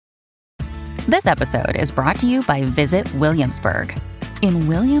This episode is brought to you by Visit Williamsburg. In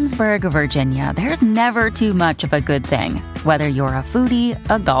Williamsburg, Virginia, there's never too much of a good thing. Whether you're a foodie,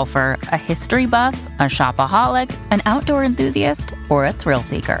 a golfer, a history buff, a shopaholic, an outdoor enthusiast, or a thrill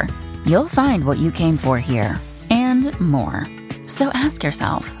seeker, you'll find what you came for here and more. So ask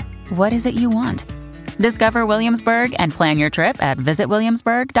yourself, what is it you want? Discover Williamsburg and plan your trip at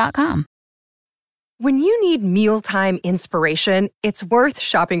visitwilliamsburg.com. When you need mealtime inspiration, it's worth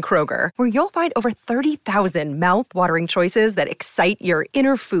shopping Kroger, where you'll find over 30,000 mouth-watering choices that excite your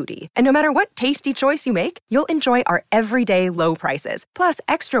inner foodie. And no matter what tasty choice you make, you'll enjoy our everyday low prices, plus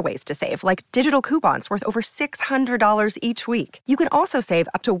extra ways to save, like digital coupons worth over $600 each week. You can also save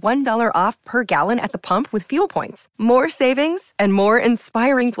up to $1 off per gallon at the pump with fuel points. More savings and more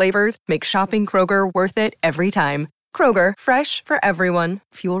inspiring flavors make shopping Kroger worth it every time. Kroger, fresh for everyone.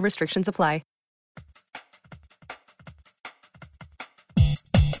 Fuel restrictions apply.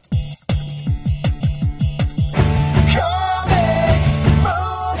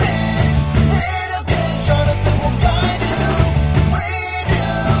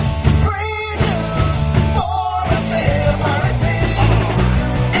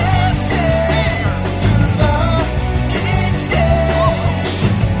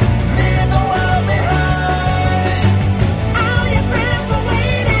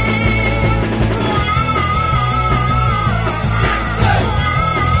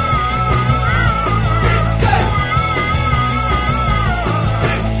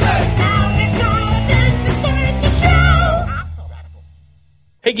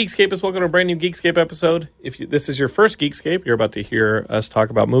 Hey Geekscapists, welcome to a brand new Geekscape episode. If this is your first Geekscape, you're about to hear us talk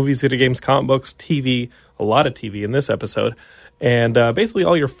about movies, video games, comic books, TV, a lot of TV in this episode, and basically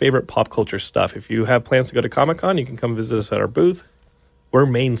all your favorite pop culture stuff. If you have plans to go to Comic-Con, you can come visit us at our booth. We're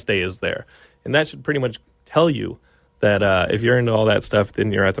Mainstay is there. And that should pretty much tell you that if you're into all that stuff,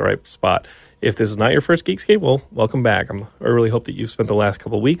 then you're at the right spot. If this is not your first Geekscape, well, welcome back. I really hope that you've spent the last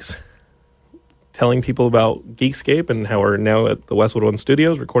couple weeks telling people about Geekscape and how we're now at the Westwood One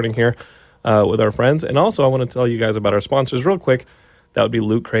Studios recording here with our friends. And also, I want to tell you guys about our sponsors real quick. That would be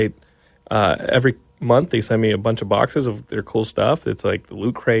Loot Crate. Every month, they send me a bunch of boxes of their cool stuff. It's like the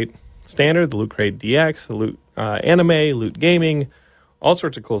Loot Crate Standard, the Loot Crate DX, the Loot Anime, Loot Gaming, all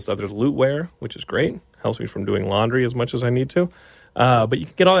sorts of cool stuff. There's Lootwear, which is great. Helps me from doing laundry as much as I need to. But you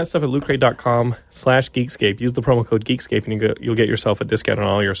can get all that stuff at lootcrate.com/Geekscape. Use the promo code Geekscape and you'll get yourself a discount on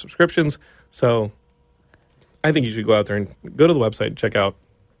all your subscriptions. So I think you should go out there and go to the website and check out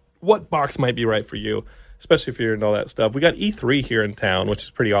what box might be right for you, especially if you're into all that stuff. We got E3 here in town, which is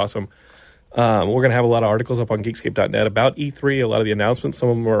pretty awesome. We're going to have a lot of articles up on Geekscape.net about E3, a lot of the announcements. Some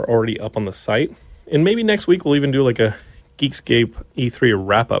of them are already up on the site. And maybe next week we'll even do like a Geekscape E3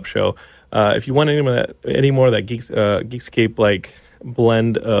 wrap-up show. If you want any more of that Geekscape like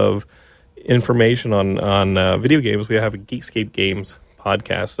blend of information on video games, we have a Geekscape Games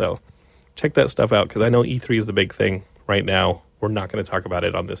podcast. So check that stuff out because I know E3 is the big thing right now. We're not going to talk about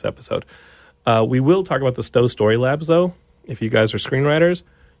it on this episode. We will talk about the Stowe Story Labs, though. If you guys are screenwriters,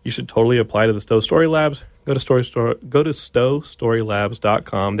 you should totally apply to the Stowe Story Labs. Go to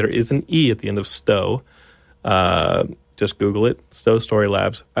StowStorylabs.com. There is an E at the end of Stowe. Just Google it, Stowe Story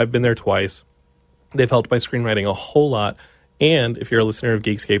Labs. I've been there twice. They've helped my screenwriting a whole lot. And if you're a listener of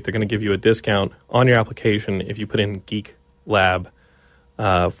Geekscape, they're going to give you a discount on your application if you put in Geek Lab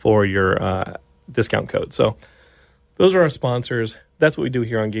for your discount code. So those are our sponsors. That's what we do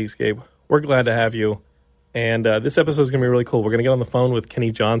here on Geekscape. We're glad to have you. And this episode is going to be really cool. We're going to get on the phone with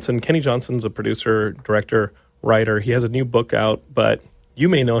Kenny Johnson. Kenny Johnson's a producer, director, writer. He has a new book out, but you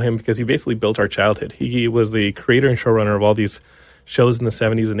may know him because he basically built our childhood. He was the creator and showrunner of all these shows in the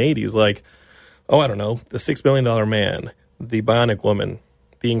 70s and 80s, like, I don't know, The $6 Billion Man, The Bionic Woman,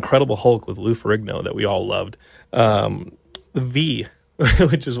 The Incredible Hulk with Lou Ferrigno that we all loved, The V,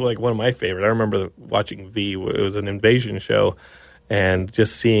 which is like one of my favorite. I remember watching V. It was an invasion show, and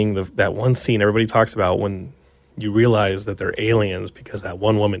just seeing that one scene everybody talks about when you realize that they're aliens because that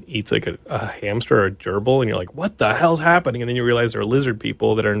one woman eats like a hamster or a gerbil, and you're like, what the hell's happening? And then you realize they're lizard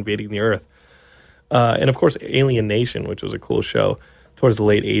people that are invading the Earth. And of course, Alien Nation, which was a cool show towards the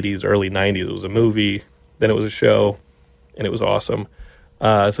late 80s, early 90s. It was a movie, then it was a show, and it was awesome.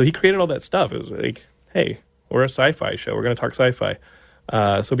 So he created all that stuff. It was like, hey, we're a sci-fi show. We're going to talk sci-fi.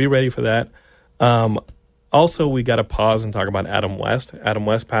 So be ready for that. Also, we got to pause and talk about Adam West. Adam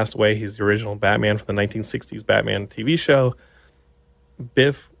West passed away. He's the original Batman from the 1960s Batman TV show.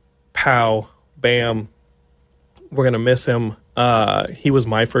 Biff, pow, bam. We're going to miss him. He was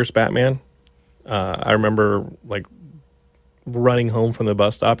my first Batman. I remember like running home from the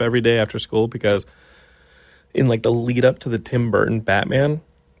bus stop every day after school because in like the lead up to the Tim Burton Batman,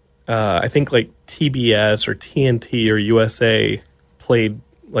 I think like TBS or TNT or USA played,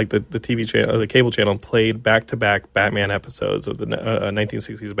 like the TV channel, the cable channel played back-to-back Batman episodes of the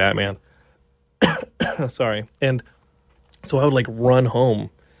 1960s Batman. Sorry. And so I would like run home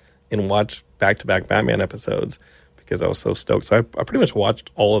and watch back-to-back Batman episodes because I was so stoked. So I pretty much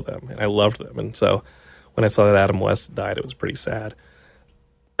watched all of them, and I loved them. And so when I saw that Adam West died, it was pretty sad.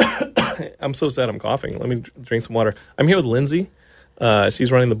 I'm so sad I'm coughing. Let me drink some water. I'm here with Lindsay.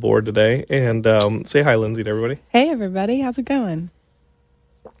 She's running the board today. And say hi, Lindsay, to everybody. Hey, everybody. How's it going?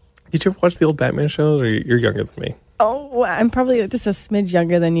 Did you ever watch the old Batman shows, or you're younger than me? Oh, I'm probably just a smidge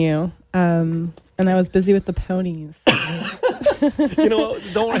younger than you. And I was busy with the ponies. You know what?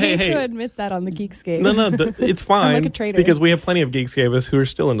 Don't I hate to admit that on the Geekscape. No, it's fine. I'm like a traitor. Because we have plenty of Geekscapists who are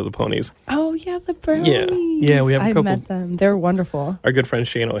still into the ponies. Oh, yeah, the bronies. Yeah, we have a couple. I met them. They're wonderful. Our good friend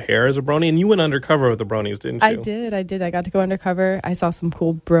Shane O'Hare is a brony, and you went undercover with the bronies, didn't you? I did. I got to go undercover. I saw some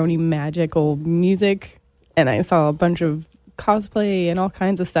cool brony magical music, and I saw a bunch of cosplay and all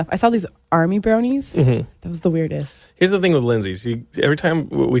kinds of stuff. I saw these army bronies. Mm-hmm. That was the weirdest. Here's the thing with Lindsay. She, every time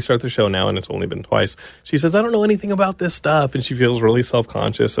we start the show now, and it's only been twice, she says, I don't know anything about this stuff, and she feels really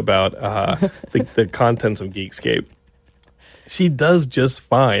self-conscious about the contents of Geekscape. She does just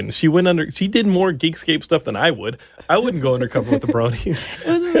fine. She did more Geekscape stuff than I would. I wouldn't go undercover with the bronies.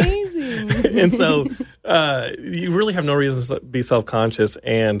 It was amazing. And so you really have no reason to be self-conscious,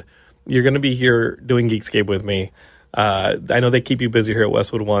 and you're going to be here doing Geekscape with me. I know they keep you busy here at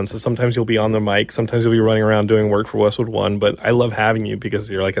Westwood One, so sometimes you'll be on the mic, sometimes you'll be running around doing work for Westwood One, but I love having you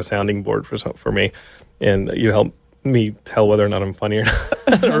because you're like a sounding board for me, and you help me tell whether or not I'm funny or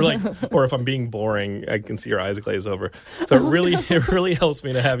not, or if I'm being boring, I can see your eyes glaze over. So it really helps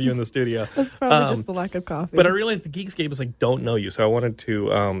me to have you in the studio. That's probably just the lack of coffee. But I realized the Geekscape is like, don't know you, so I wanted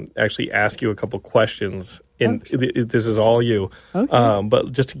to actually ask you a couple questions. This is all you, okay.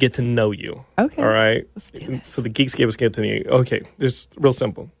 But just to get to know you. Okay. All right? Let's do this. So the Geekscape is get to know you. Okay, it's real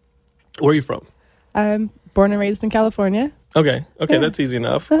simple. Where are you from? I'm born and raised in California. Okay, yeah. That's easy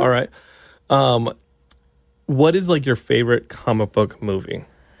enough. All right. What is like your favorite comic book movie?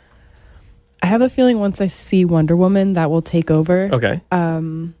 I have a feeling once I see Wonder Woman, that will take over. Okay.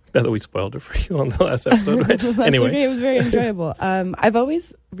 Now that we spoiled it for you on the last episode. Right? Anyway. Okay. It was very enjoyable. I've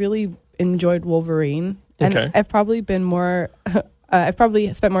always really enjoyed Wolverine. And okay. I've probably been more... I've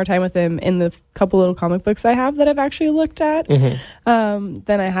probably spent more time with him in the couple little comic books I have that I've actually looked at than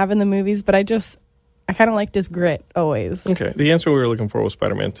I have in the movies. But I kind of liked his grit always. Okay. The answer we were looking for was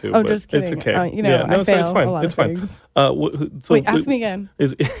Spider-Man 2. Oh, just kidding. It's okay. I fail it's fine. a lot it's of fine. Things. Wait, ask me again.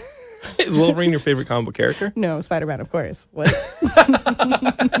 Is Wolverine your favorite comic book character? No, Spider-Man, of course. What?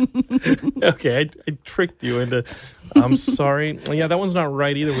 Okay, I tricked you into... I'm sorry. Yeah, that one's not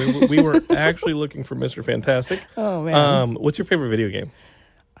right either. We were actually looking for Mr. Fantastic. Oh, man. What's your favorite video game?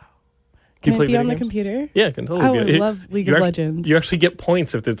 Can it be on the computer? Yeah, it can totally be. I love League of Legends. You actually get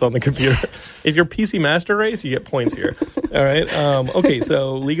points if it's on the computer. Yes. If you're PC Master Race, you get points here. All right. Okay,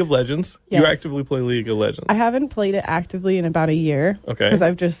 so League of Legends. Yes. You actively play League of Legends. I haven't played it actively in about a year. Okay. Because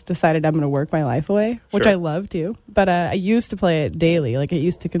I've just decided I'm going to work my life away, which I love to. But I used to play it daily. Like, it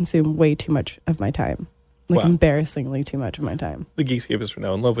used to consume way too much of my time. Like, embarrassingly too much of my time. The Geekscapists are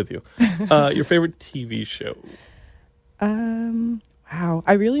now in love with you. Your favorite TV show? Wow.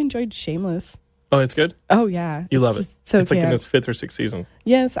 I really enjoyed Shameless. Oh, it's good? Oh, yeah. You love it. So it's like in its 5th or 6th season.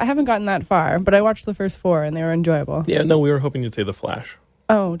 Yes, I haven't gotten that far, but I watched the first 4 and they were enjoyable. Yeah, no, we were hoping you'd say The Flash.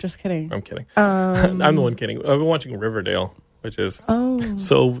 Oh, just kidding. I'm kidding. I'm the one kidding. I've been watching Riverdale, which is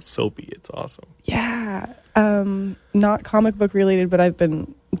so soapy. It's awesome. Yeah. Not comic book related, but I've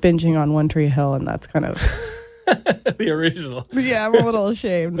been binging on One Tree Hill, and that's kind of... the original. Yeah, I'm a little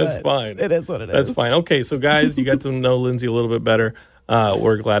ashamed. That's fine. It is what it is. That's fine. Okay, so guys, you got to know Lindsay a little bit better.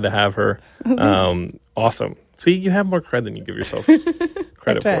 We're glad to have her. Awesome. See, you have more cred than you give yourself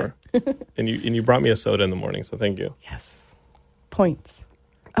credit for. And you brought me a soda in the morning, so thank you. Yes. Points.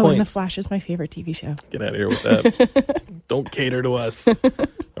 Oh, and The Flash is my favorite TV show. Get out of here with that. Don't cater to us.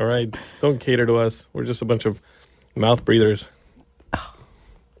 All right? Don't cater to us. We're just a bunch of mouth breathers. Oh,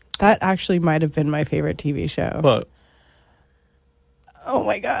 that actually might have been my favorite TV show. What? Oh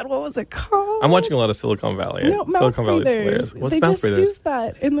my God, what was it called? I'm watching a lot of Silicon Valley. No, Silicon Mouth Valley's Breathers. hilarious. What's they Mouth just Breathers? used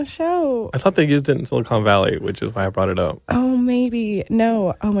that in the show. I thought they used it in Silicon Valley, which is why I brought it up. Oh, maybe.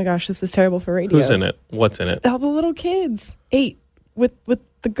 No. Oh my gosh, this is terrible for radio. Who's in it? What's in it? All the little kids. 8 with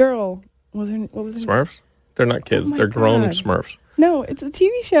the girl. What was her Smurfs? They're not kids. Oh They're grown God. Smurfs. No, it's a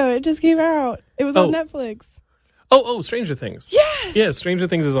TV show. It just came out. It was on Netflix. Oh, Stranger Things. Yes! Yeah, Stranger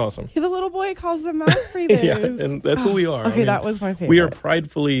Things is awesome. The little boy calls them mouth breathers. Yeah, and that's who we are. Okay, that was my favorite. We are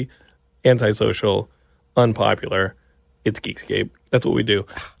pridefully antisocial, unpopular, It's Geekscape. That's what we do.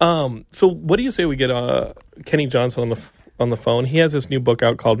 So what do you say we get Kenny Johnson on the phone? He has this new book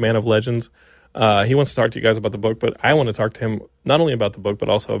out called Man of Legends. He wants to talk to you guys about the book, but I want to talk to him not only about the book, but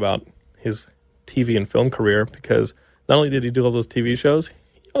also about his TV and film career, because not only did he do all those TV shows,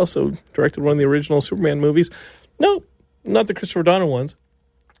 he also directed one of the original Superman movies. No, not the Christopher Donner ones.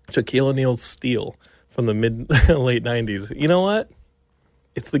 Shaquille O'Neal's Steel from the late 90s. You know what?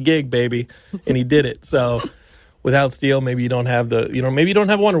 It's the gig, baby. And he did it. So without Steel, maybe you don't have maybe you don't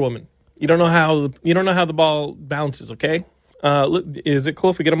have Wonder Woman. You don't know how the ball bounces, okay? Is it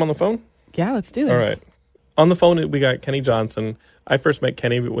cool if we get him on the phone? Yeah, let's do this. All right. On the phone, we got Kenny Johnson. I first met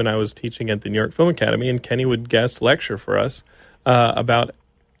Kenny when I was teaching at the New York Film Academy, and Kenny would guest lecture for us about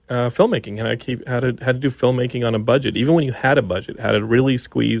filmmaking and how to do filmmaking on a budget. Even when you had a budget, how to really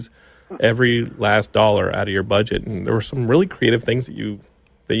squeeze every last dollar out of your budget. And there were some really creative things that you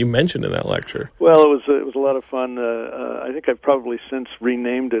mentioned in that lecture. Well, it was a lot of fun. I think I've probably since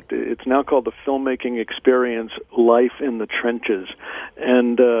renamed it. It's now called the Filmmaking Experience: Life in the Trenches.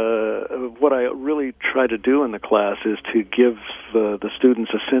 And what I really try to do in the class is to give the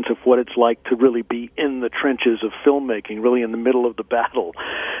students a sense of what it's like to really be in the trenches of filmmaking, really in the middle of the battle,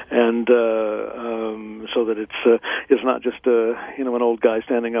 and so that it's not just an old guy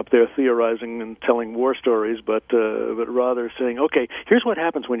standing up there theorizing and telling war stories, but rather saying, okay, here's what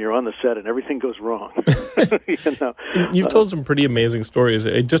happens when you're on the set and everything goes wrong. You've told some pretty amazing stories.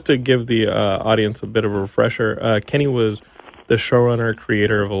 Just to give the audience a bit of a refresher, Kenny was the showrunner,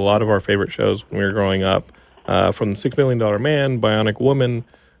 creator of a lot of our favorite shows when we were growing up, from $6 Million Man, Bionic Woman,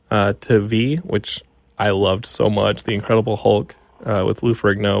 to V, which I loved so much, The Incredible Hulk with Lou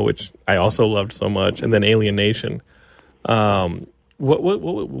Ferrigno, which I also loved so much, and then Alien Nation. What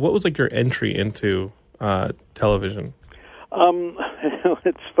was like your entry into television?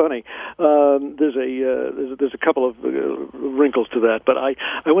 It's funny. There's a couple of wrinkles to that, but I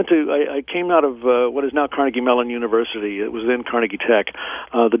came out of what is now Carnegie Mellon University. It was then Carnegie Tech,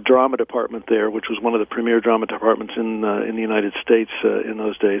 the drama department there, which was one of the premier drama departments in the United States in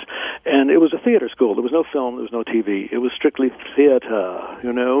those days. And it was a theater school. There was no film, there was no TV. It was strictly theater,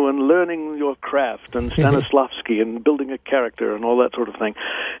 and learning your craft and Stanislavski and building a character and all that sort of thing.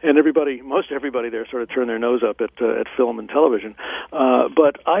 And most everybody there sort of turned their nose up at film and television.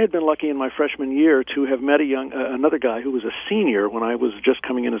 But I had been lucky in my freshman year to have met another guy who was a senior when I was just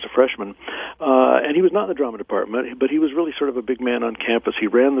coming in as a freshman. And he was not in the drama department, but he was really sort of a big man on campus. He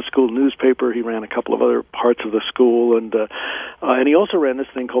ran the school newspaper. He ran a couple of other parts of the school. And he also ran this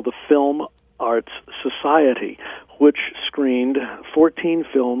thing called the Film Arts Society, which screened 14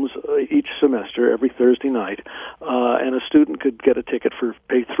 films each semester every Thursday night, and a student could get a ticket for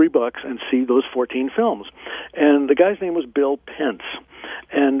pay $3 and see those 14 films. And the guy's name was Bill Pence.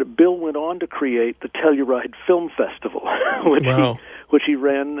 And Bill went on to create the Telluride Film Festival, which he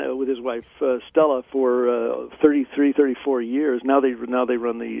ran with his wife Stella for 34 years. Now they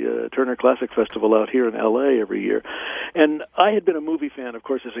run the Turner Classic Festival out here in L.A. every year. And I had been a movie fan, of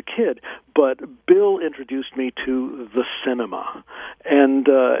course, as a kid, but Bill introduced me to the cinema. And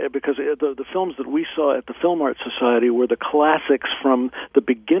because the films that we saw at the Film Arts Society were the classics from the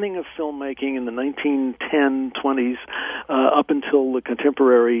beginning of filmmaking in the 1910s, 20s, up until the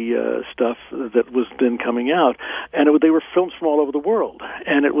contemporary stuff that was then coming out. And they were films from all over the world.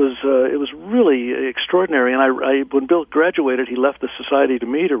 And it was really extraordinary. And when Bill graduated, he left the society to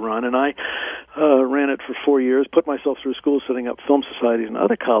me to run, and I ran it for 4 years, put myself through school setting up film societies in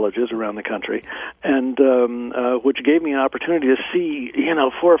other colleges around the country, and which gave me an opportunity to see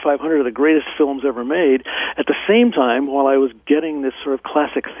 400 or 500 of the greatest films ever made at the same time while I was getting this sort of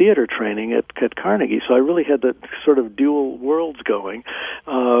classic theater training at Carnegie. So I really had that sort of dual worlds going.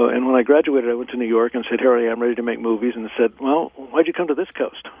 And when I graduated, I went to New York and said, "Here I am, ready to make movies." And said, "Well, why'd you come to this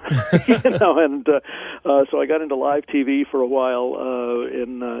coast?" And so I got into live TV for a while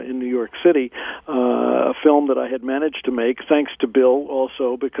in New York City. A film that I had managed to make, thanks to Bill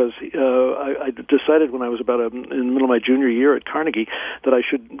also, because I decided when I was about in the middle of my junior year at Carnegie that I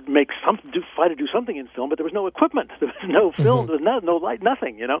should try to do something in film, but there was no equipment, there was no film, there was no light,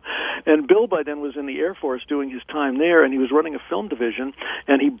 nothing, And Bill by then was in the Air Force doing his time there, and he was running a film division,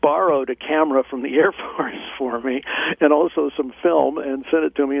 and he borrowed a camera from the Air Force for me, and also some film, and sent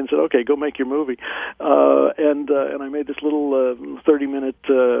it to me and said, "Okay, go make your movie." And I made this little 30-minute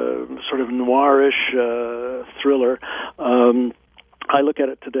sort of noirish thriller. I look at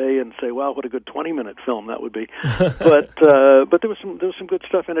it today and say, "Wow, what a good 20-minute film that would be!" But there was some good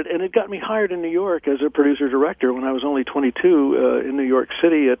stuff in it, and it got me hired in New York as a producer director when I was only 22 in New York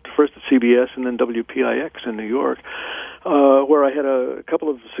City, first at CBS and then WPIX in New York. where I had a couple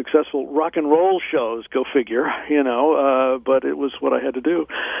of successful rock and roll shows, go figure, but it was what I had to do.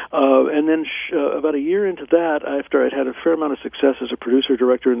 And then about a year into that, after I'd had a fair amount of success as a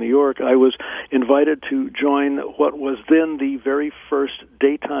producer-director in New York, I was invited to join what was then the very first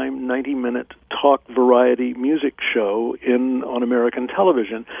daytime 90-minute talk variety music show on American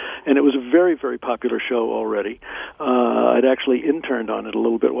television. And it was a very, very popular show already. I'd actually interned on it a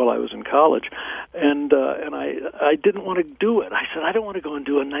little bit while I was in college. And I didn't want to do it. I said, I don't want to go and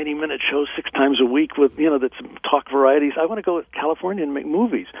do a 90-minute show 6 times a week with, that's talk varieties. I want to go to California and make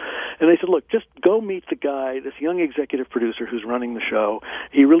movies. And they said, look, just go meet the guy, this young executive producer who's running the show.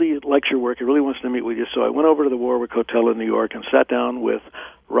 He really likes your work. He really wants to meet with you. So I went over to the Warwick Hotel in New York and sat down with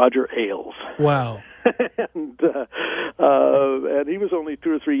Roger Ailes. Wow. and he was only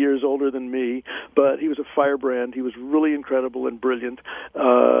 2 or 3 years older than me, but he was a firebrand. He was really incredible and brilliant,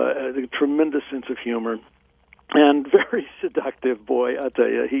 a tremendous sense of humor. And very seductive, boy, I tell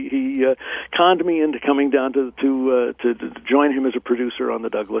you. He conned me into coming down to join him as a producer on the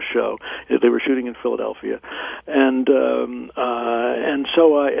Douglas Show. They were shooting in Philadelphia, and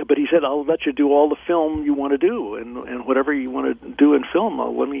so but he said, I'll let you do all the film you want to do, and whatever you want to do in film,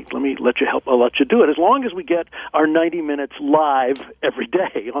 let me let you help. I'll let you do it as long as we get our 90 minutes live every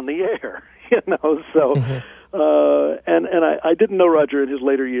day on the air. So. Mm-hmm. And I didn't know Roger in his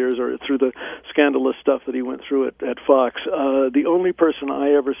later years or through the scandalous stuff that he went through at Fox. The only person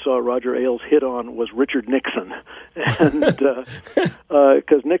I ever saw Roger Ailes hit on was Richard Nixon. And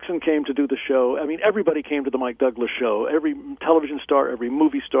because Nixon came to do the show. I mean, everybody came to the Mike Douglas Show. Every television star, every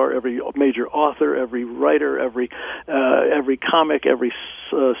movie star, every major author, every writer, every comic, every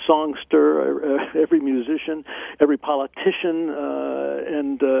songster, every musician, every politician,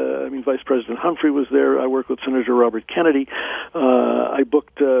 and Vice President Humphrey was there. I worked with Senator Robert Kennedy. I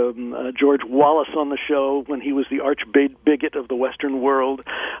booked George Wallace on the show when he was the arch bigot of the Western world,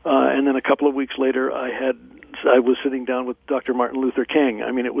 and then a couple of weeks later, I was sitting down with Dr. Martin Luther King.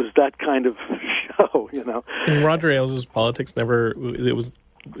 I mean, it was that kind of show, And Roger Ailes' politics they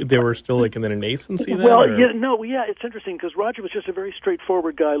were still like in their nascency then? Well, it's interesting because Roger was just a very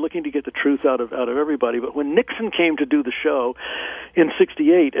straightforward guy looking to get the truth out of everybody. But when Nixon came to do the show in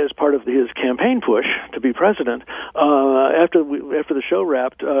 '68 as part of his campaign push to be president, after the show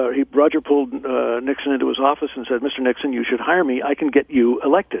wrapped, Roger pulled Nixon into his office and said, "Mr. Nixon, you should hire me. I can get you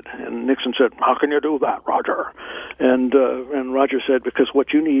elected." And Nixon said, "How can you do that, Roger?" And Roger said, "Because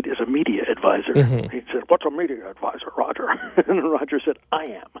what you need is a media advisor." Mm-hmm. He said, "What's a media advisor, Roger?" And Roger said, "I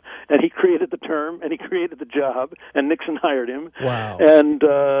am." And he created the term, and he created the job, and Nixon hired him. Wow. And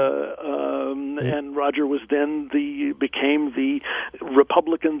Roger was then became the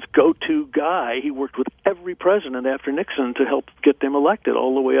Republicans' go-to guy. He worked with every president after Nixon to help get them elected,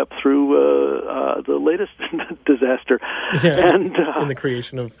 all the way up through the latest disaster. Yeah, and in the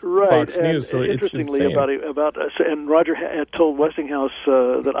creation of Fox News. So interestingly, it's insane. And Roger had told Westinghouse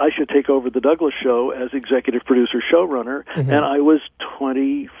that I should take over the Douglas Show as executive producer, showrunner, mm-hmm. and I was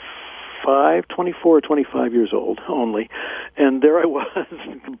 24 or 25 years old only, and there I was,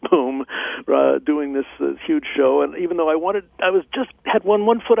 boom, doing this huge show. And even though I had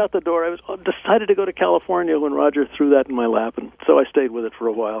one foot out the door, I was decided to go to California when Roger threw that in my lap, and so I stayed with it for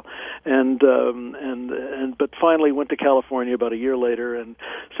a while, but finally went to California about a year later and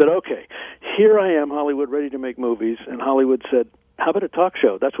said, okay, here I am, Hollywood, ready to make movies. And Hollywood said, how about a talk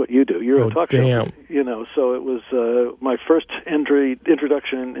show? That's what you do. You're a talk show. So it was my first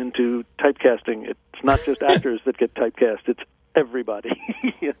introduction into typecasting. It's not just actors that get typecast. It's everybody.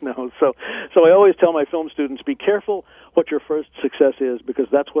 So I always tell my film students, be careful what your first success is, because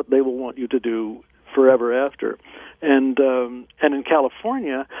that's what they will want you to do forever after. And in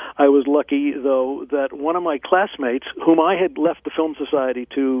California, I was lucky, though, that one of my classmates, whom I had left the Film Society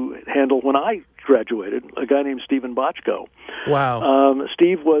to handle when I graduated, a guy named Stephen Bochco. Wow.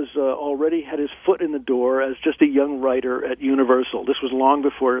 Steve was already had his foot in the door as just a young writer at Universal. This was long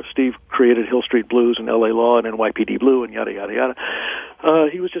before Steve created Hill Street Blues and L.A. Law and NYPD Blue and yada, yada, yada.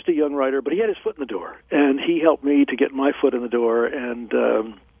 He was just a young writer, but he had his foot in the door, and he helped me to get my foot in the door, and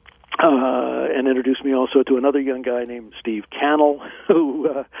introduced me also to another young guy named Steve Cannell, who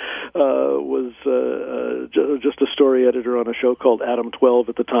was just a story editor on a show called Adam 12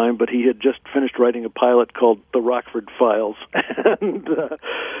 at the time, but he had just finished writing a pilot called The Rockford Files. And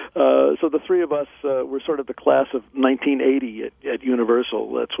So the three of us were sort of the class of 1980 at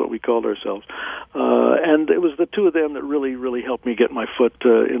Universal. That's what we called ourselves. And it was the two of them that really helped me get my foot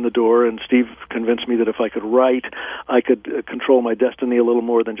in the door. And Steve convinced me that if I could write, I could control my destiny a little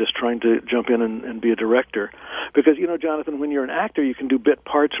more than just trying to jump in and be a director. Because, Jonathan, when you're an actor, you can do bit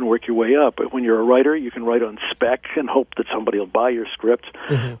parts and work your way up. But when you're a writer, you can write on spec and hope that somebody will buy your script.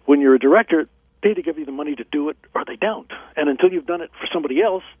 Mm-hmm. When you're a director, they either give you the money to do it or they don't. And until you've done it for somebody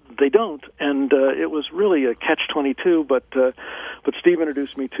else, they don't. And it was really a catch-22, but Steve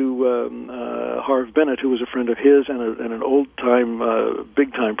introduced me to Harve Bennett, who was a friend of his and an old-time,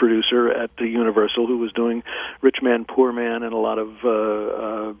 big-time producer at the Universal who was doing Rich Man, Poor Man and a lot of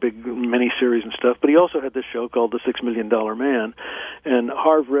big miniseries and stuff. But he also had this show called The $6 Million Man. And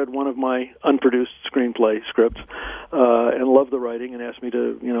Harve read one of my unproduced screenplay scripts and loved the writing and asked me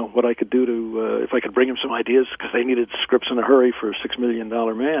to, what I could do to if I could bring him some ideas, because they needed scripts in a hurry for $6 Million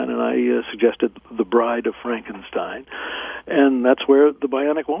Man, and I suggested The Bride of Frankenstein, and that's where The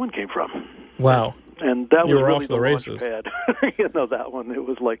Bionic Woman came from. Wow. And that you was were really off the races. Pad. That one, it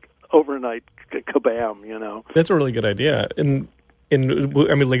was like overnight kabam, That's a really good idea. And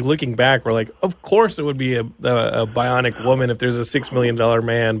looking back, we're like, of course it would be a bionic woman if there's a $6 million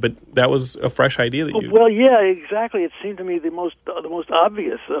man, but that was a fresh idea that you... Well, yeah, exactly. It seemed to me the most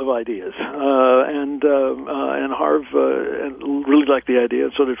obvious of ideas, and Harve really liked the idea,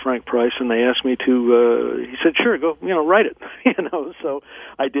 and so did Frank Price, and they asked me to. He said, "Sure, go, write it." So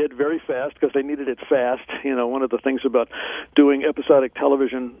I did very fast because they needed it fast. One of the things about doing episodic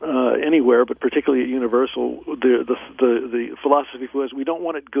television anywhere, but particularly at Universal, the philosophy was we don't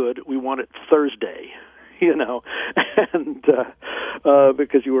want it good, we want it Thursday, and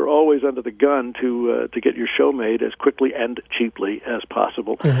because you were always under the gun to get your show made as quickly and cheaply as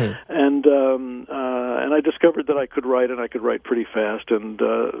possible, mm-hmm. And I discovered that I could write, and I could write pretty fast, and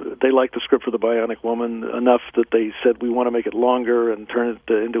they liked the script for The Bionic Woman enough that they said we want to make it longer and turn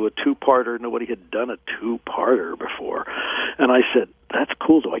it into a two-parter. Nobody had done a two-parter before, and I said, "That's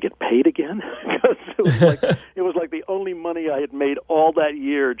cool. Do I get paid again?" Because it was like the only money I had made all that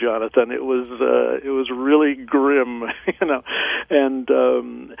year, Jonathan. It was really grim,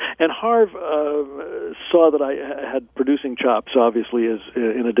 And Harve saw that I had producing chops, obviously, as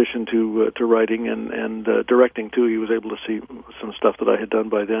in addition to writing and directing too. He was able to see some stuff that I had done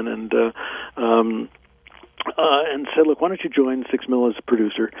by then, and said, "Look, why don't you join 6 Mil as a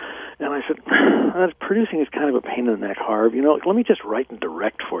producer?" And I said, "Producing is kind of a pain in the neck, Harve. Let me just write and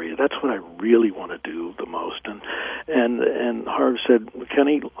direct for you. That's what I really want to do the most." And Harve said,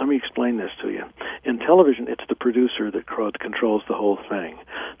 "Kenny, let me explain this to you. In television, it's the producer that controls the whole thing.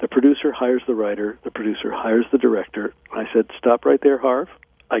 The producer hires the writer. The producer hires the director." I said, "Stop right there, Harve.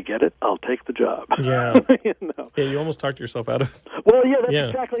 I get it. I'll take the job." Yeah. Yeah, you almost talked yourself out of... Well, yeah, that's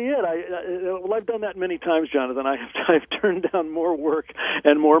exactly it. I've done that many times, Jonathan. I've turned down more work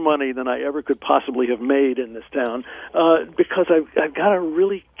and more money than I ever could possibly have made in this town because I've got to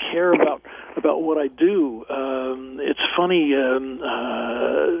really care about what I do. It's funny, and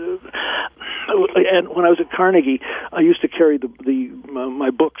when I was at Carnegie, I used to carry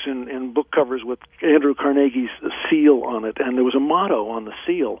my books in book covers with Andrew Carnegie's seal on it, and there was a motto on the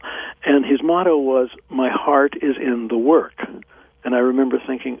seal, and his motto was, "My heart is in the work." And I remember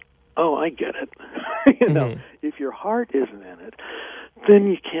thinking, "Oh, I get it." Mm-hmm. If your heart isn't in it, then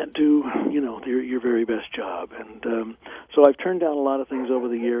you can't do, your very best job. And so I've turned down a lot of things over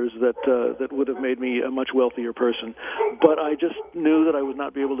the years that would have made me a much wealthier person. But I just knew that I would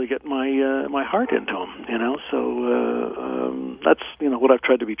not be able to get my heart into them, So that's, what I've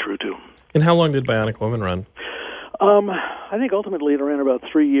tried to be true to. And how long did Bionic Woman run? I think ultimately it ran about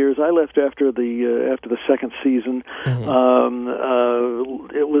 3 years. I left after the second season. Mm-hmm.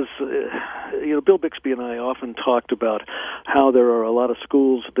 It was, Bill Bixby and I often talked about how there are a lot of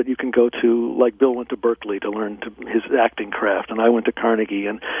schools that you can go to, like Bill went to Berkeley to learn his acting craft, and I went to Carnegie,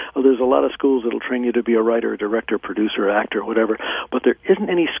 and there's a lot of schools that'll train you to be a writer, director, producer, actor, whatever, but there isn't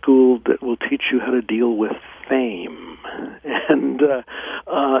any school that will teach you how to deal with fame. And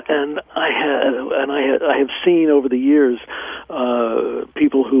I have seen over the years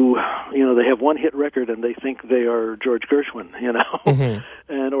people who they have one hit record and they think they are George Gershwin, mm-hmm.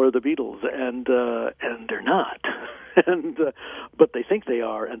 and or the Beatles, and they're not. But they think they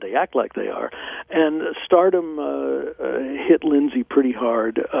are, and they act like they are. And stardom hit Lindsay pretty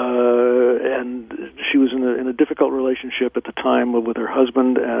hard, and she was in a difficult relationship at the time with her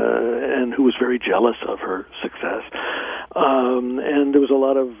husband, and who was very jealous of her success. And there was a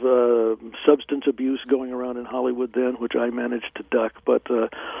lot of substance abuse going around in Hollywood then, which I managed to duck, but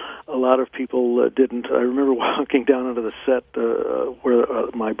a lot of people didn't. I remember walking down onto the set where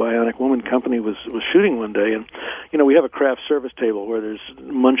my my Bionic Woman company was shooting one day, and we have a craft service table where there's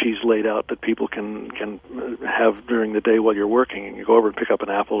munchies laid out that people can have during the day while you're working, and you go over and pick up an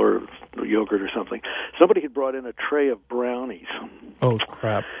apple or yogurt or something. Somebody had brought in a tray of brownies. Oh,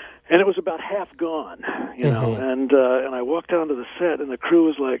 crap. And it was about half gone, and I walked onto the set, and the crew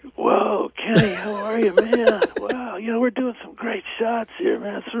was like, "Whoa, Kenny, how are you, man? Wow, we're doing some great shots here,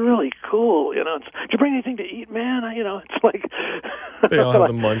 man. It's really cool, did you bring anything to eat, man? It's like..." They all have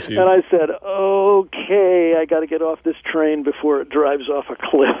the munchies. And I said, "Okay, I got to get off this train before it drives off a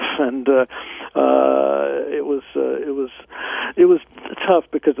cliff." And it was tough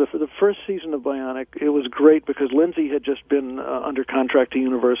because for the first season of Bionic, it was great because Lindsay had just been under contract to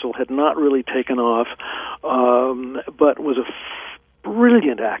Universal, had not really taken off, but was a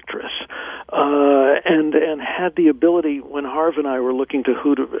brilliant actress, and had the ability. When Harv and I were looking at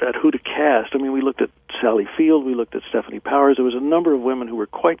who to cast, we looked at Sally Field, we looked at Stephanie Powers. There was a number of women who were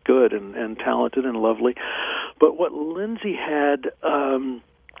quite good and talented and lovely, but what Lindsay had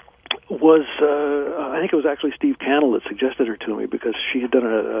was I think it was actually Steve Cannell that suggested her to me because she had done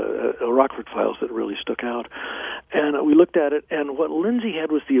a Rockford Files that really stuck out. And we looked at it, and what Lindsay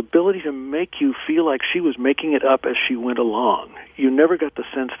had was the ability to make you feel like she was making it up as she went along. You never got the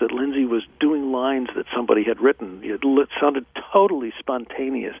sense that Lindsay was doing lines that somebody had written. It sounded totally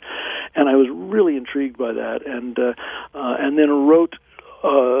spontaneous, and I was really intrigued by that, and then wrote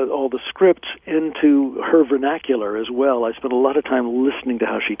all the scripts into her vernacular as well. I spent a lot of time listening to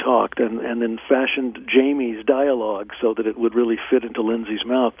how she talked and then fashioned Jamie's dialogue so that it would really fit into Lindsay's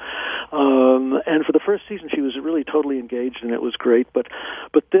mouth. And for the first season, she was really totally engaged, and it was great. But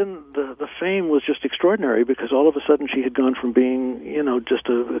then the fame was just extraordinary because all of a sudden she had gone from being, just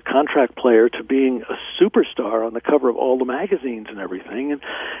a contract player to being a superstar on the cover of all the magazines and everything.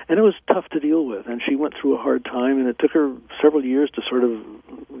 And it was tough to deal with. And she went through a hard time, and it took her several years to sort of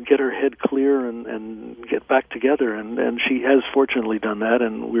get her head clear and get back together, and she has fortunately done that,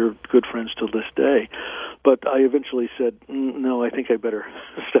 and we're good friends till this day. But I eventually said, no, I think I better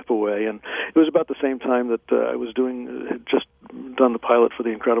step away, and it was about the same time that I was had just done the pilot for The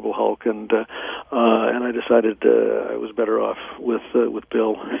Incredible Hulk, and I decided I was better off with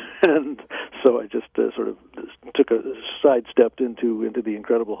Bill, and so I just sort of sidestepped into The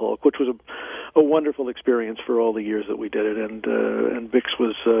Incredible Hulk, which was a wonderful experience for all the years that we did it, and Bix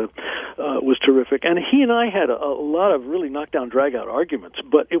was terrific, and he and I had a lot of really knockdown, drag-out arguments,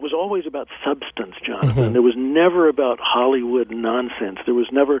 but it was always about substance, Jonathan. Mm-hmm. There was never about Hollywood nonsense. There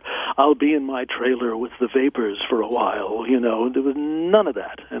was never, I'll be in my trailer with the Vapors for a while, There was none of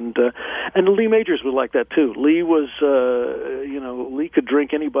that, and Lee Majors was like that too. Lee was, Lee could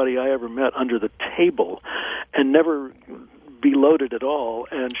drink anybody I ever met under the table, and never be loaded at all,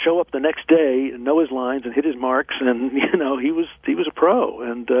 and show up the next day and know his lines and hit his marks, and he was a pro,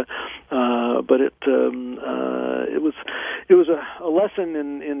 and but it was a lesson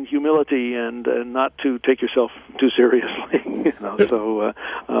in humility and not to take yourself too seriously, so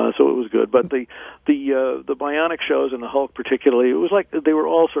it was good. But the Bionic shows and the Hulk particularly, it was like they were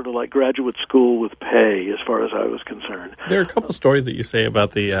all sort of like graduate school with pay as far as I was concerned. There are a couple stories that you say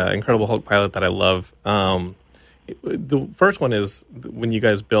about the Incredible Hulk pilot that I love. The first one is when you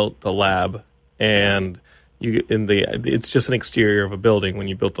guys built the lab, and it's just an exterior of a building when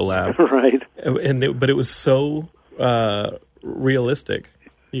you built the lab, right? But it was so realistic.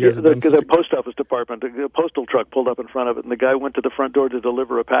 Because the post office department, a postal truck pulled up in front of it, and the guy went to the front door to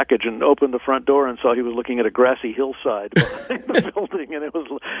deliver a package and opened the front door and saw he was looking at a grassy hillside behind the building, and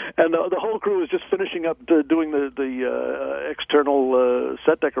the whole crew was just finishing up doing the external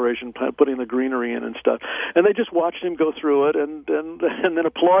set decoration, putting the greenery in and stuff, and they just watched him go through it and then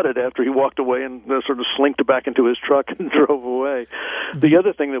applauded after he walked away and sort of slinked back into his truck and drove away. The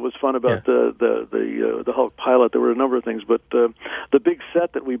other thing that was fun about the Hulk pilot, there were a number of things, but the big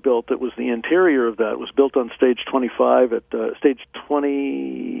set that we built, that was the interior of that, was built on stage 25 at stage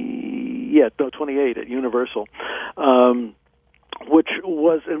 28 at Universal, which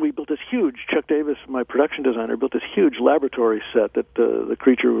was, and we built this huge, Chuck Davis, my production designer, built this huge laboratory set that the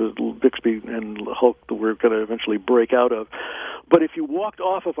creature was Bixby and Hulk that we're going to eventually break out of. But if you walked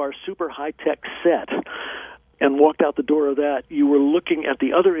off of our super high-tech set and walked out the door of that, you were looking at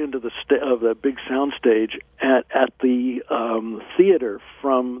the other end of the big sound stage at the theater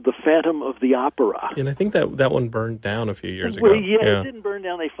from the Phantom of the Opera. And I think that one burned down a few years ago. Well, it didn't burn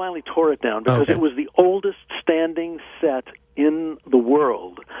down. They finally tore it down because it was the oldest standing set in the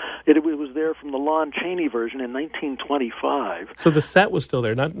world. It was there from the Lon Chaney version in 1925. So the set was still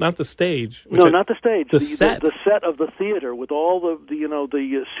there, not the stage. No, not the stage. The set. The set of the theater with all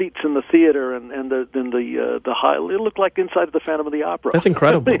the seats in the theater and the high. It looked like inside of the Phantom of the Opera. That's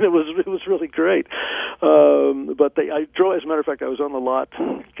incredible. I mean, it was really great. But I drove. As a matter of fact, I was on the lot.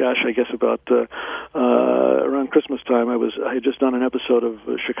 Gosh, I guess about around Christmas time. I had just done an episode of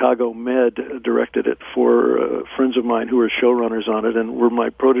Chicago Med, directed it for friends of mine who were showrunners on it and were my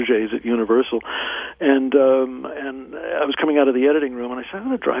proteges at Universal. And I was coming out of the editing room, and I said, I'm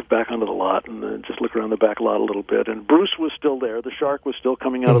going to drive back onto the lot and just look around the back lot a little bit. And Bruce was still there. The shark was still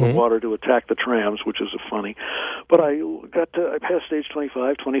coming out of the water to attack the trams, which was funny. But I passed stage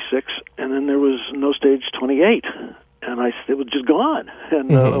 25, 26, and then there was no stage 28. And it was just gone. And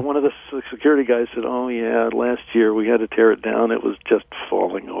one of the security guys said, "Oh yeah, last year we had to tear it down. It was just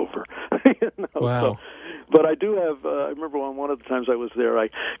falling over." Wow. So, but I do have. I remember on one of the times I was there, I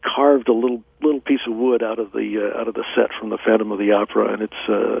carved a little piece of wood out of the set from the Phantom of the Opera, and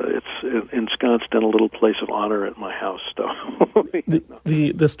it's ensconced in a little place of honor at my house. So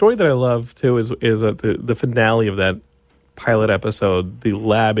the story that I love too is the finale of that pilot episode. The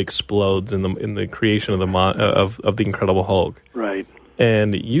lab explodes in the creation of the Incredible Hulk. Right.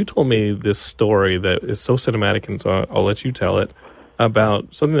 And you told me this story that is so cinematic, and so I'll let you tell it, about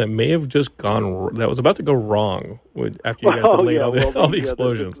something that may have just that was about to go wrong after you guys had laid all the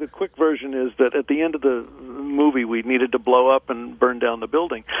explosions. The quick version is that at the end of the movie, we needed to blow up and burn down the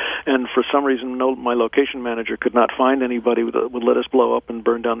building, and for some reason, my location manager could not find anybody that would let us blow up and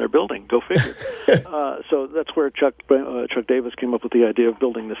burn down their building. Go figure. So that's where Chuck Davis came up with the idea of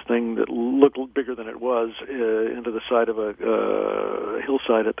building this thing that looked bigger than it was into the side of a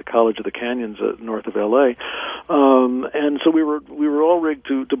hillside at the College of the Canyons north of L.A. And so we were all rigged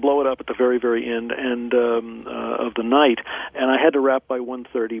to blow it up at the very, very end of the night, and I had to wrap by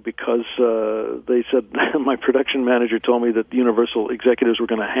 1:30 because they said my production manager told me that the Universal executives were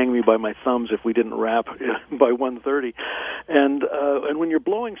going to hang me by my thumbs if we didn't wrap by 1:30. And when you're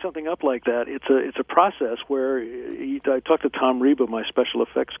blowing something up like that, it's a process where I talked to Tom Reba, my special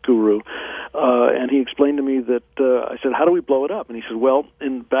effects guru, and he explained to me that I said, "How do we blow it up?" And he said, "Well,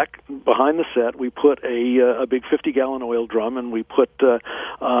 back behind the set, we put a big 50-gallon oil drum, and we put a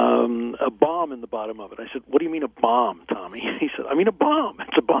bomb in the bottom of it." I said, "What do you mean a bomb, Tommy?" He said, "I mean a bomb.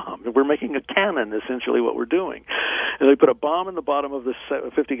 It's a bomb. We're making a cannon, essentially, what we're doing." And they put a bomb in the bottom of this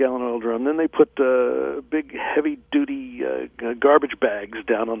 50-gallon oil drum. Then they put big, heavy-duty garbage bags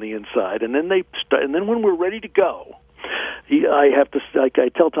down on the inside. And then and then when we're ready to go, I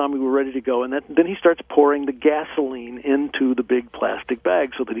tell Tommy we're ready to go, and then he starts pouring the gasoline into the big plastic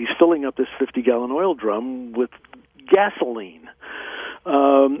bag so that he's filling up this 50-gallon oil drum with gasoline.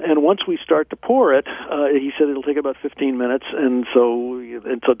 And once we start to pour it, he said it'll take about 15 minutes, and so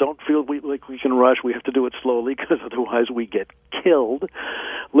don't feel like we can rush. We have to do it slowly because otherwise we get killed,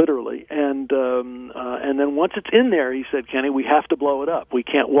 literally. And then once it's in there, he said, "Kenny, we have to blow it up. We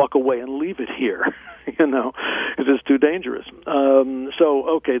can't walk away and leave it here." Because it's too dangerous. So,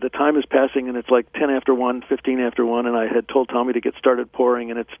 okay, the time is passing, and it's like 10 after 1, 15 after 1, and I had told Tommy to get started pouring,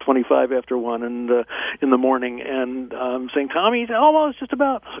 and it's 25 after 1 in the morning, and I'm saying, "Tommy, he's almost just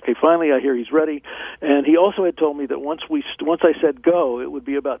about." Okay, finally I hear he's ready, and he also had told me that once I said go, it would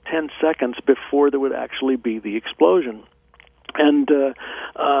be about 10 seconds before there would actually be the explosion. And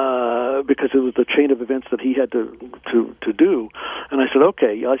because it was the chain of events that he had to do, and I said,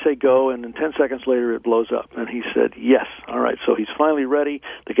 "Okay," I say go, and then 10 seconds later it blows up. And he said, "Yes." All right, so he's finally ready.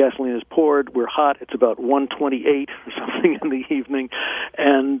 The gasoline is poured. We're hot. It's about 1:28 or something in the evening,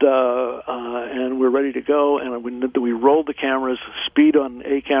 and we're ready to go. And we rolled the cameras, speed on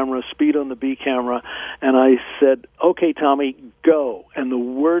A camera, speed on the B camera, and I said, "Okay, Tommy, go." And the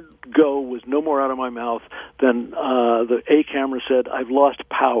word "go" was no more out of my mouth than the A camera said, "I've lost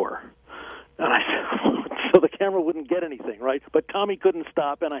power." And I said, so the camera wouldn't get anything, right? But Tommy couldn't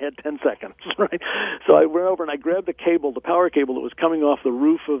stop, and I had 10 seconds, right? So I went over and I grabbed the cable, the power cable that was coming off the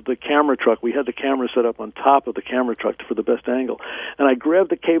roof of the camera truck. We had the camera set up on top of the camera truck for the best angle. And I grabbed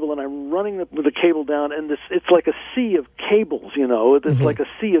the cable, and I'm running the cable down, and it's like a sea of cables, It's like a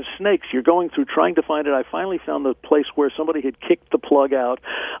sea of snakes you're going through trying to find it. I finally found the place where somebody had kicked the plug out.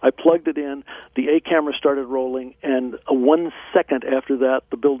 I plugged it in. The A camera started rolling, and 1 second after that,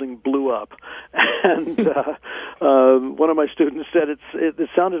 the building blew up. And one of my students said it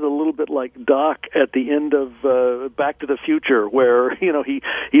sounded a little bit like Doc at the end of Back to the Future, where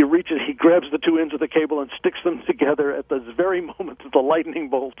he reaches, he grabs the two ends of the cable and sticks them together at the very moment that the lightning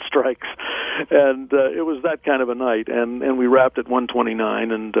bolt strikes. And it was that kind of a night, and we wrapped at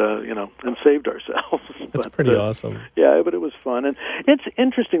 1:29, and saved ourselves. That's pretty awesome. Yeah, but it was fun, and it's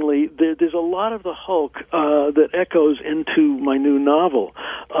interesting. interestingly, there's a lot of the Hulk that echoes into my new novel.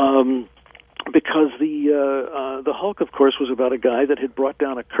 Because the Hulk, of course, was about a guy that had brought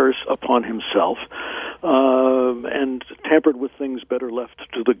down a curse upon himself and tampered with things better left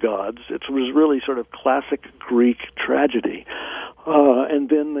to the gods. It was really sort of classic Greek tragedy. And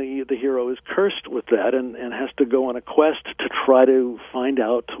then the hero is cursed with that and has to go on a quest to try to find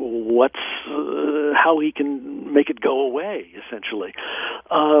out how he can make it go away, essentially.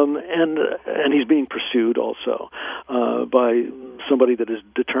 And he's being pursued also by somebody that is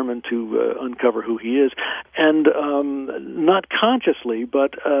determined to uncover who he is. And not consciously,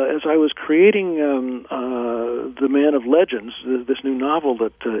 but as I was creating The Man of Legends, this new novel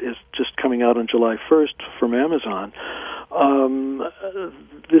that is just coming out on July 1st from Amazon,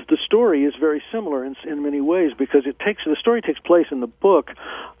 the story is very similar in many ways because the story takes place in the book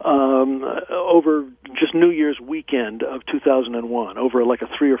over just New Year's weekend of 2001, over like a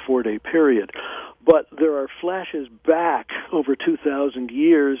 3 or 4 day period. But there are flashes back over 2,000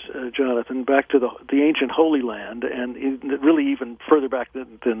 years, Jonathan, back to the ancient Holy Land, and really even further back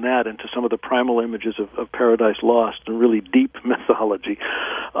than that into some of the primal images of Paradise Lost and really deep mythology.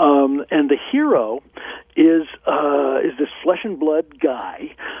 And the hero is this flesh and blood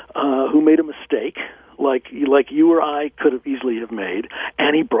guy who made a mistake, like you or I could have easily have made,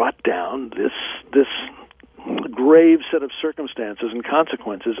 and he brought down this grave set of circumstances and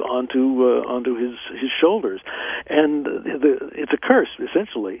consequences onto his shoulders, and it's a curse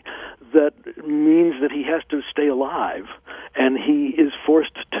essentially that means that he has to stay alive, and he is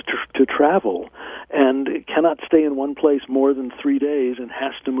forced to travel and cannot stay in one place more than 3 days and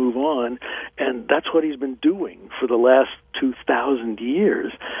has to move on, and that's what he's been doing for the last 2,000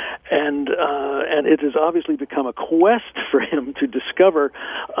 years, and it has obviously become a quest for him to discover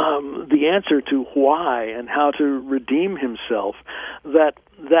the answer to why and how to redeem himself.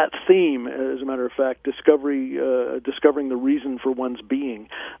 That theme, as a matter of fact, discovering the reason for one's being,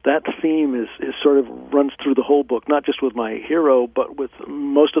 that theme is sort of runs through the whole book, not just with my hero, but with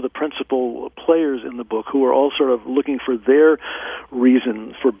most of the principal players in the book, who are all sort of looking for their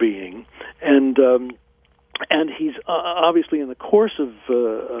reason for being. And he's obviously in the course of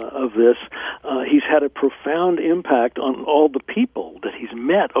this, he's had a profound impact on all the people that he's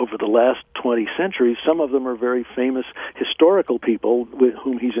met over the last 20 centuries. Some of them are very famous historical people with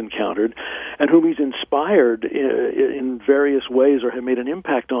whom he's encountered and whom he's inspired in various ways or have made an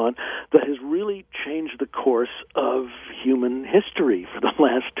impact on that has really changed the course of human history for the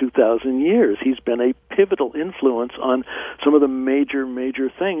last 2,000 years. He's been a pivotal influence on some of the major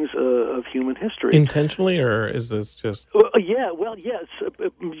things of human history. Intentionally, or is this just... Yes,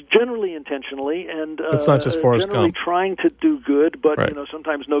 generally intentionally, and it's not just Forrest generally Gump. Trying to do good, but right.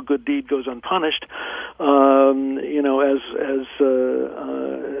 Sometimes no good deed goes unpunished. As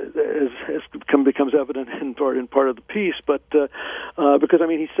becomes evident in part of the piece, but because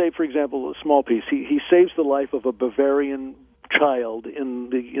he saved, for example, a small piece. He saves the life of a Bavarian child in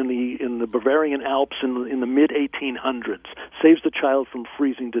the Bavarian Alps in the mid 1800s. Saves the child from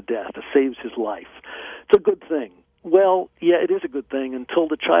freezing to death. Saves his life. It's a good thing. Well, yeah, it is a good thing until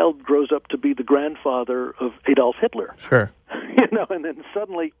the child grows up to be the grandfather of Adolf Hitler. Sure. And then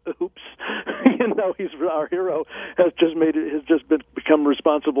suddenly, oops, our hero has become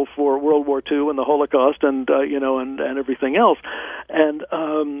responsible for World War II and the Holocaust and everything else, and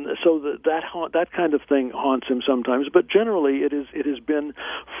so that kind of thing haunts him sometimes. But generally, it has been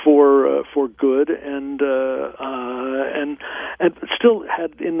for good and still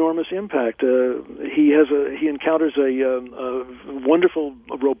had enormous impact. He encounters a wonderful,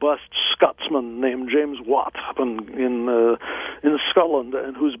 robust Scotsman named James Watt in Scotland,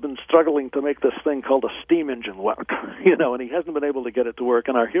 and who's been struggling to make this thing called a steam engine work, and he hasn't been able to get it to work.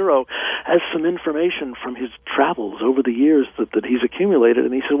 And our hero has some information from his travels over the years that he's accumulated,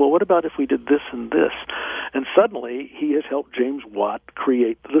 and he said, well, what about if we did this and this? And suddenly he has helped James Watt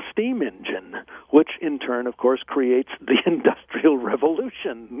create the steam engine, which in turn, of course, creates the Industrial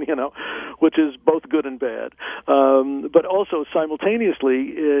Revolution, which is both good and bad. But also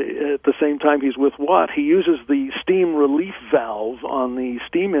simultaneously, at the same time he's with Watt, he uses the steam relief valve on the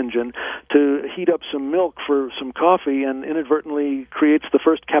steam engine to heat up some milk for some coffee and inadvertently creates the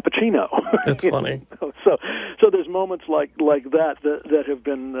first cappuccino. That's funny. So there's moments like that have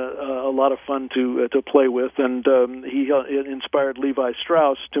been a lot of fun to play with, and he inspired Levi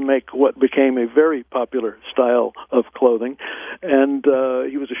Strauss to make what became a very popular style of clothing, And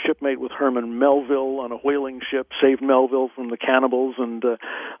he was a shipmate with Herman Melville on a whaling ship, saved Melville from the cannibals, and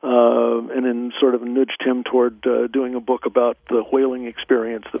then sort of nudged him toward doing a book about the whaling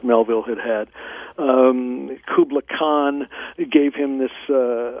experience that Melville had had. Kubla Khan gave him this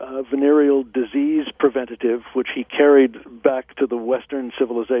venereal disease preventative, which he carried back to the Western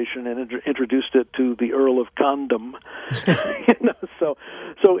civilization and introduced it to the Earl of Condom. So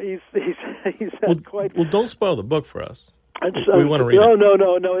he's had quite. Well, don't spoil the book for us. We want to read it.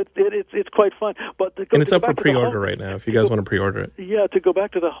 No. It's quite fun. But and it's up for pre-order right now. If you guys want to pre-order it. Yeah, to go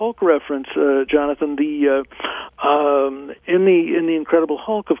back to the Hulk reference, Jonathan. In the Incredible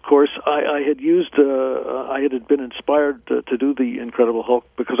Hulk, of course, I had used. I had been inspired to do the Incredible Hulk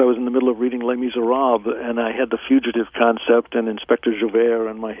because I was in the middle of reading Les Miserables, and I had the fugitive concept and Inspector Javert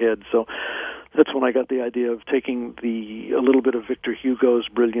in my head. So that's when I got the idea of taking a little bit of Victor Hugo's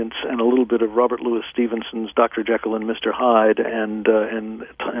brilliance and a little bit of Robert Louis Stevenson's Dr. Jekyll and Mr. Hyde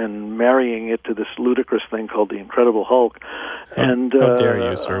and marrying it to this ludicrous thing called the Incredible Hulk. How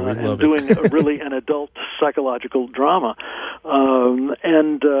dare you, sir? We love doing really an adult psychological drama, and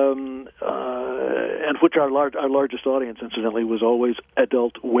which our largest audience, incidentally, was always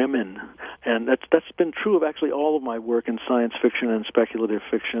adult women, and that's been true of actually all of my work in science fiction and speculative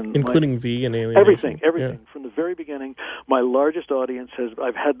fiction, including V and Alien. Everything. Yeah. From the very beginning, my largest audience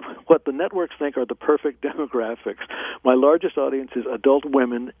I've had what the networks think are the perfect demographics. My largest audience is adult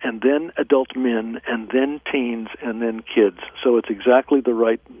women, and then adult men, and then teens, and then kids. So it's exactly the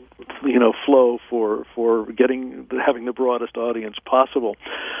right, flow for having the broadest audience possible.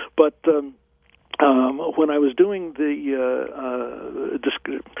 But when I was doing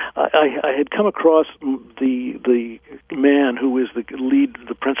I had come across the man who is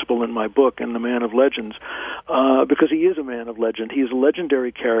the principal in my book and the man of legends, because he is a man of legend. He is a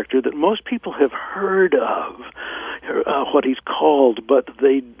legendary character that most people have heard of, what he's called, but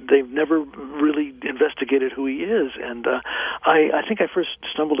they've never really investigated who he is. And I think I first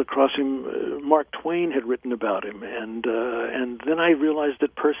stumbled across him. Mark Twain had written about him, and then I realized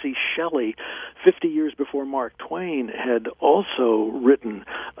that Percy Shelley, 50 years before Mark Twain, had also written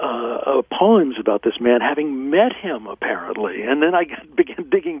poems about this man, having met him, apparently. And then I began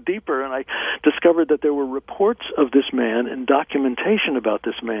digging deeper, and I discovered that there were reports of this man and documentation about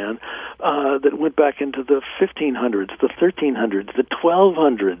this man that went back into the 1500s, the 1300s, the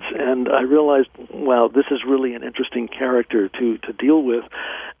 1200s. And I realized, wow, this is really an interesting character to deal with.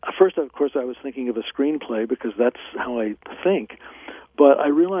 First, of course, I was thinking of a screenplay because that's how I think. But I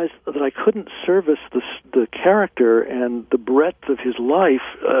realized that I couldn't service the character and the breadth of his life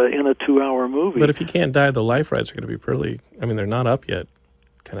in a 2-hour movie. But if he can't die, the life rights are going to be pretty. I mean, they're not up yet,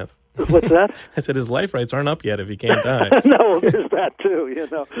 Kenneth. What's that? I said his life rights aren't up yet if he can't die. No, there's that too,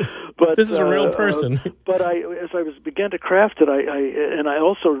 But this is a real person. But as I began to craft it, I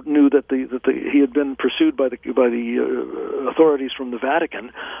also knew that he had been pursued by the authorities from the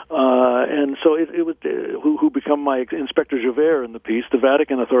Vatican, and so it was who become my Inspector Javert in the piece. The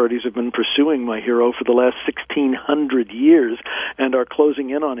Vatican authorities have been pursuing my hero for the last 1,600 years, and are closing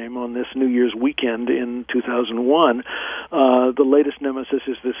in on him on this New Year's weekend in 2001. The latest nemesis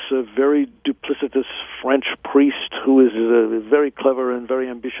is this very duplicitous French priest who is very clever and very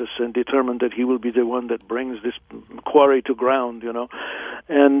ambitious and determined that he will be the one that brings this quarry to ground,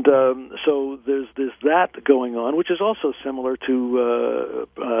 And so there's that going on, which is also similar to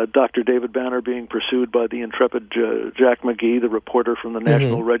Dr. David Banner being pursued by the intrepid Jack McGee, the reporter from the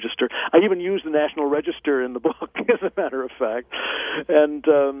National Register. I even used the National Register in the book, as a matter of fact. And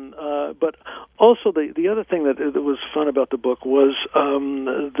but also the other thing that was fun about the book was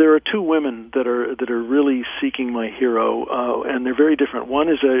there are two women that are really seeking my hero, and they're very different. One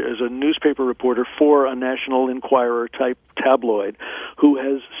is a newspaper reporter for a National Enquirer type tabloid who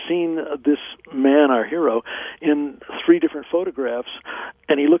has seen this man, our hero, in 3 different photographs,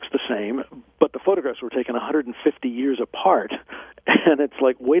 and he looks the same, but the photographs were taken 150 years apart. And it's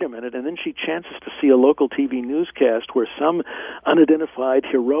like, wait a minute. And then she chances to see a local TV newscast where some unidentified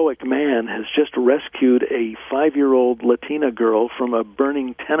heroic man has just rescued a 5-year-old Latina girl from a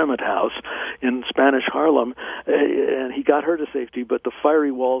burning tenement house in Spanish Harlem. And he got her to safety, but the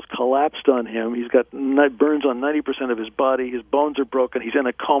fiery walls collapsed on him. He's got burns on 90% of his body. His bones are broken. He's in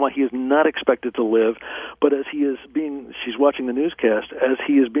a coma. He is not expected to live. But as she's watching the newscast, as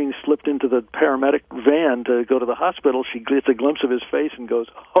he is being slipped into the paramedic van to go to the hospital, she gets a glimpse of his face and goes,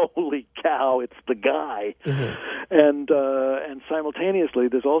 "Holy cow, it's the guy!" And simultaneously,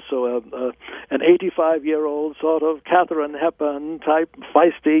 there's also an 85-year-old sort of Katharine Hepburn type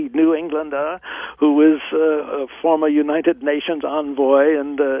feisty New Englander who is a former United Nations envoy,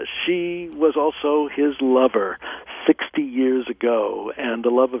 and she was also his lover. 60 years ago, and the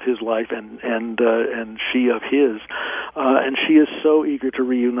love of his life, and she of his, and she is so eager to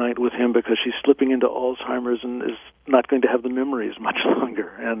reunite with him because she's slipping into Alzheimer's and is not going to have the memories much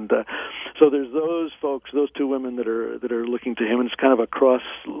longer. And so there's those folks, those two women that are looking to him, and it's kind of a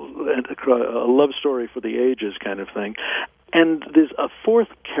love story for the ages kind of thing. And there's a fourth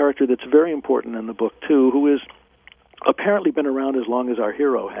character that's very important in the book too, who is apparently been around as long as our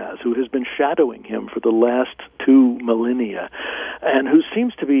hero has, who has been shadowing him for the last 2 millennia, and who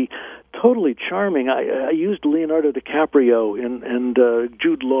seems to be totally charming. I used Leonardo DiCaprio and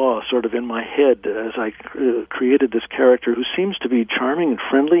Jude Law sort of in my head as I created this character, who seems to be charming and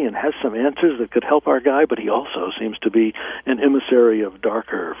friendly and has some answers that could help our guy, but he also seems to be an emissary of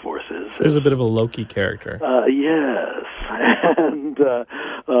darker forces. There's a bit of a Loki character. Yes, and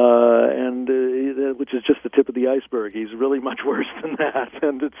which is just the tip of the iceberg. He's really much worse than that,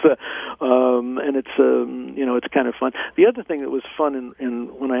 and it's kind of fun. The other thing that was fun in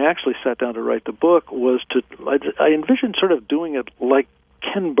when I actually sat down to write the book was I envisioned sort of doing it like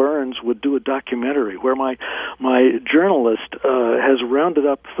Ken Burns would do a documentary, where my journalist has rounded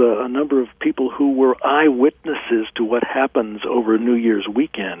up a number of people who were eyewitnesses to what happens over New Year's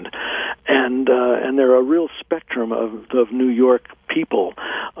weekend, and they're a real spectrum of New York people,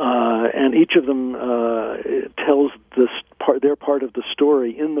 and each of them tells their part of the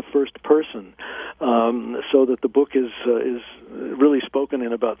story in the first person, so that the book is really spoken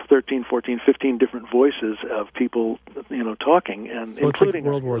in about 13, 14, 15 different voices of people, talking, and so including it's like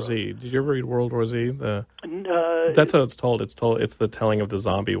World War Z. Did you ever read World War Z? That's how it's told. It's the telling of the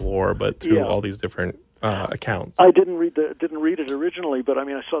zombie war, but through all these different accounts. I didn't read it originally, but I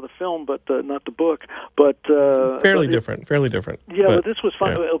mean I saw the film, but not the book. But fairly different. Yeah, but this was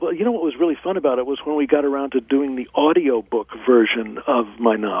fun. Yeah. You know what was really fun about it was when we got around to doing the audiobook version of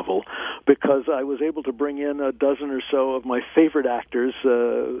my novel, because I was able to bring in a dozen or so of my favorite actors,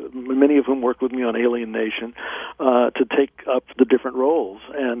 many of whom worked with me on Alien Nation, to take up the different roles,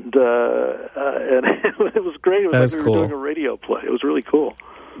 and it was great. It was like we were doing a radio play. It was really cool.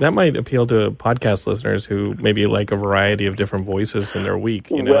 That might appeal to podcast listeners who maybe like a variety of different voices in their week.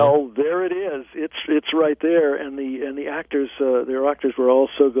 Well, there it is. It's right there, and the actors, their actors were all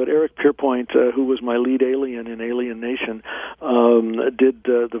so good. Eric Pierpoint, who was my lead alien in Alien Nation, did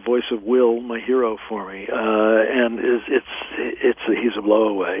the voice of Will, my hero, for me, and he's a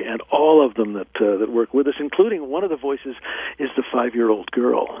blowaway. And all of them that work with us, including one of the voices, is the 5-year-old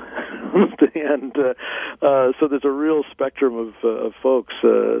girl, and so there's a real spectrum of folks.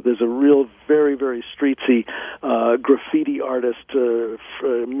 There's a real very, very streetsy graffiti artist,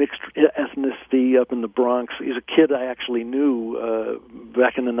 mixed ethnicity up in the Bronx. He's a kid I actually knew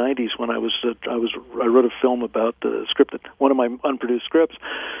back in the 90s when I wrote a film about one of my unproduced scripts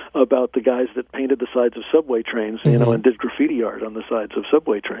about the guys that painted the sides of subway trains, and did graffiti art on the sides of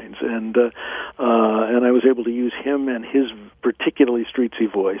subway trains, and I was able to use him and his particularly streetsy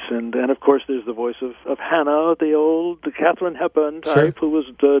voice, and of course there's the voice of Hannah, the Katharine Hepburn type, who was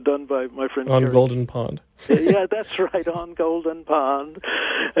done by my friend on Carrie. Golden Pond. Yeah, that's right, on Golden Pond,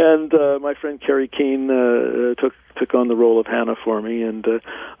 and my friend Kerry Keane took on the role of Hannah for me, and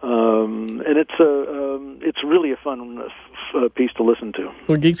it's really a fun piece to listen to.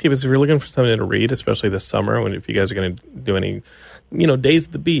 Well, Geekscape is if you're looking for something to read, especially this summer, if you guys are going to do any, days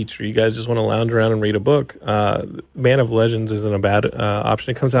at the beach, or you guys just want to lounge around and read a book, Man of Legends isn't a bad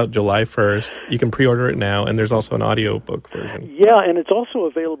option. It comes out July 1st. You can pre-order it now, and there's also an audiobook version. Yeah, and it's also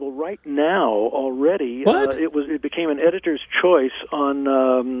available right now already. What? It became an editor's choice on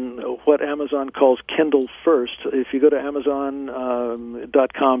what Amazon calls Kindle First. If you go to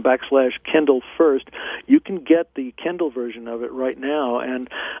Amazon.com/Kindle First, you can get the Kindle version of it right now, and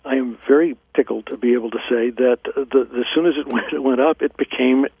I am very tickled to be able to say that as soon as it went up, it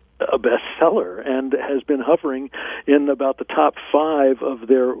became a bestseller and has been hovering in about the top 5 of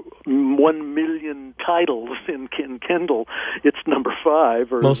their 1 million titles in Kindle. It's number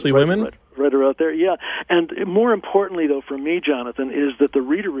 5. Mostly women? Right around there, yeah. And more importantly, though, for me, Jonathan, is that the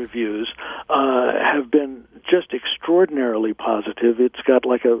reader reviews have been just extraordinarily positive. It's got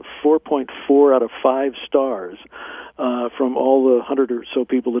like a 4.4 out of 5 stars from all the 100 or so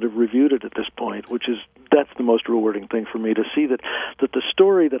people that have reviewed it at this point, that's the most rewarding thing for me, to see that the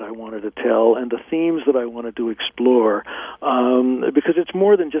story that I wanted to tell and the themes that I wanted to explore, because it's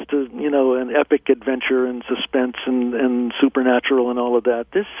more than just an epic adventure and suspense and supernatural and all of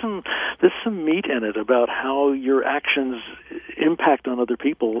that. There's some meat in it about how your actions impact on other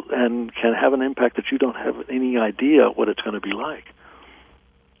people and can have an impact that you don't have any idea what it's going to be like.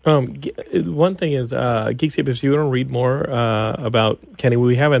 One thing is, Geekscape, if you want to read more about Kenny,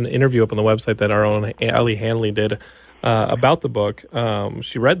 we have an interview up on the website that our own Allie Hanley did about the book.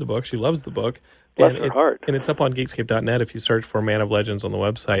 She read the book. She loves the book. Bless her heart. And it's up on Geekscape.net if you search for Man of Legends on the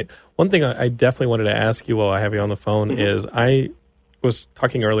website. One thing I definitely wanted to ask you while I have you on the phone is I was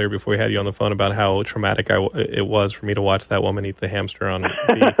talking earlier before we had you on the phone about how traumatic it was for me to watch that woman eat the hamster on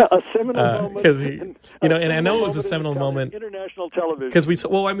a seminal moment. Because and I know it was a seminal moment. International television. Because we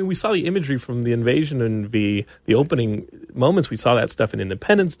saw the imagery from the invasion and the opening moments. We saw that stuff in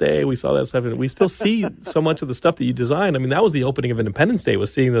Independence Day. We saw that stuff, and we still see so much of the stuff that you designed. I mean, that was the opening of Independence Day,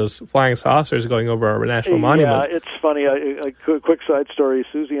 was seeing those flying saucers going over our national monuments. Yeah, it's funny. A quick side story.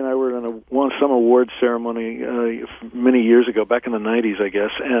 Susie and I were in some awards ceremony many years ago, back in the 90s, I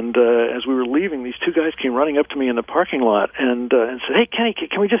guess. And as we were leaving, these two guys came running up to me in the parking lot and said, "Hey, Kenny,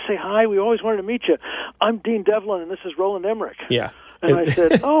 can we just say hi? We always wanted to meet you. I'm Dean Devlin, and this is Roland Emmerich." Yeah. And I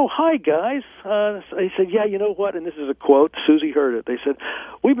said, "Oh, hi, guys." He said, "Yeah, you know what?" And this is a quote. Susie heard it. They said,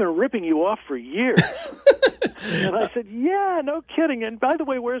 "We've been ripping you off for years." And I said, "Yeah, no kidding. And by the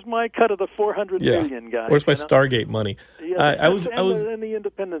way, where's my cut of the $400 million, guys? Where's my Stargate money?" Yeah, I was and the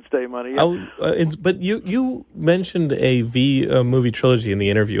Independence Day money. Yeah. But you mentioned a V movie trilogy in the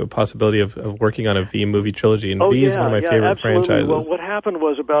interview, a possibility of working on a V movie trilogy, and V is one of my favorite absolutely. franchises. Well, what happened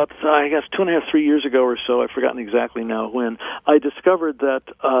was about, I guess, 2.5, 3 years ago or so, I've forgotten exactly now when, I discovered that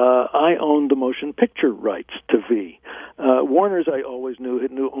I owned the motion picture rights to V. Warner's, I always knew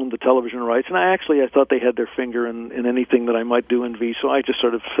owned the television rights, and I thought they had their finger in anything that I might do in V, so I just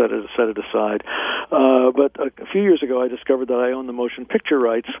sort of set it aside. But a few years ago, I discovered that I owned the motion picture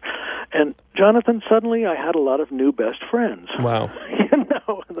rights, and Jonathan, suddenly I had a lot of new best friends. Wow.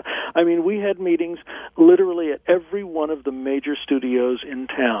 I mean, we had meetings literally at every one of the major studios in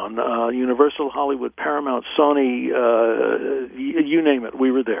town, Universal, Hollywood, Paramount, Sony, you name it,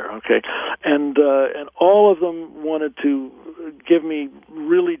 we were there, okay? And all of them wanted to give me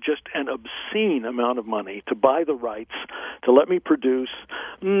really just an obscene amount of money to buy the rights, to let me produce,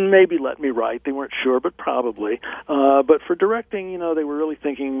 maybe let me write. They weren't sure, but probably. But for directing, they were really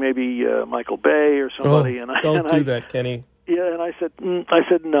thinking maybe Michael Bay or somebody. Don't do that, Kenny. Yeah, and I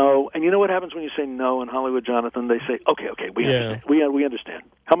said no. And you know what happens when you say no in Hollywood, Jonathan? They say, okay, we understand. We understand.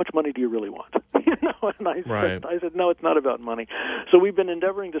 How much money do you really want? And I said, no, it's not about money. So we've been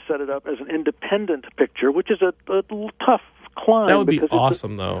endeavoring to set it up as an independent picture, which is a tough climb. That would be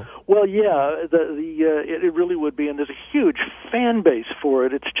awesome, though. Well, yeah, it really would be, and there's a huge fan base for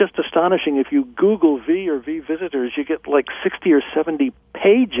it. It's just astonishing. If you Google V or V visitors, you get like 60 or 70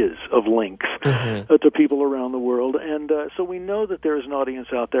 pages of links to people around the world, and so we know that there is an audience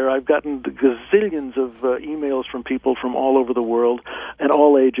out there. I've gotten gazillions of emails from people from all over the world and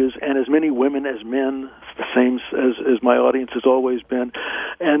all ages, and as many women as men, the same as my audience has always been.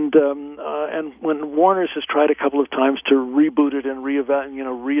 And when Warner's has tried a couple of times to reboot it and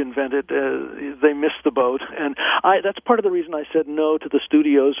reinvent it, they missed the boat. And that's part of the reason I said no to the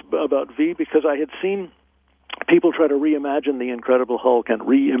studios about V, because I had seen people try to reimagine the Incredible Hulk and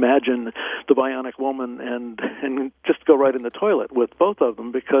reimagine the Bionic Woman and just go right in the toilet with both of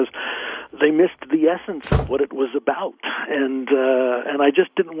them, because they missed the essence of what it was about. And I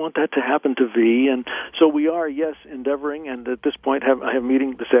just didn't want that to happen to V. And so we are, yes, endeavoring, and at this point I have a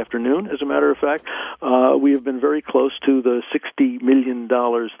meeting this afternoon, as a matter of fact. We have been very close to the $60 million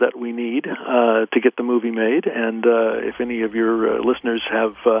that we need to get the movie made. And if any of your listeners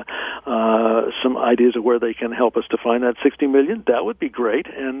have some ideas of where they can help us to find that $60 million, that would be great.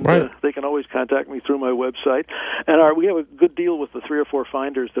 And they can always contact me through my website. And we have a good deal with the 3 or 4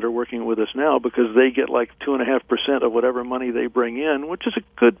 finders that are working with us now, because they get like 2.5% of whatever money they bring in, which is a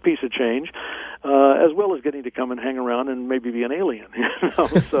good piece of change, as well as getting to come and hang around and maybe be an alien.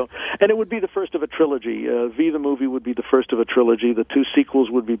 So, and it would be the first of a trilogy. V the movie would be the first of a trilogy. The 2 sequels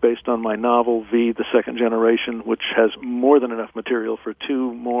would be based on my novel V the Second Generation, which has more than enough material for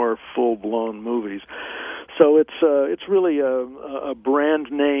 2 more full-blown movies. So it's really a brand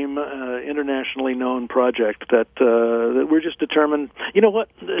name, internationally known project that we're just determined. You know what?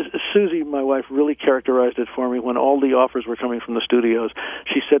 Susie, my wife, really characterized it for me when all the offers were coming from the studios.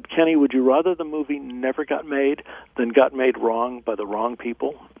 She said, "Kenny, would you rather the movie never got made than got made wrong by the wrong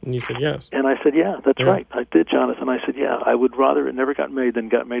people?" And you said yes. And I said, yeah, that's right. I did, Jonathan. I said, yeah, I would rather it never got made than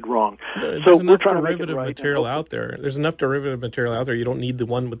got made wrong. There's enough derivative material out there. There's enough derivative material out there. You don't need the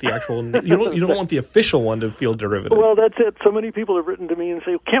one with the actual. You don't want the official one to feel derivative. Well, that's it. So many people have written to me and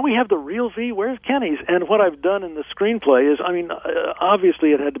say, can't we have the real V? Where's Kenny's? And what I've done in the screenplay is,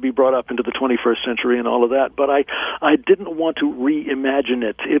 obviously it had to be brought up into the 21st century and all of that, but I didn't want to reimagine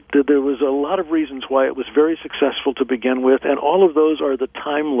it. There was a lot of reasons why it was very successful to begin with, and all of those are the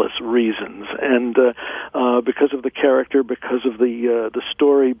timeless reasons. And because of the character, because of the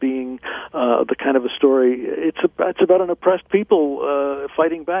story being the kind of a story, it's about an oppressed people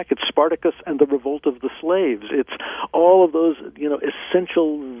fighting back. It's Spartacus and the revolt of the slaves. It's all of those,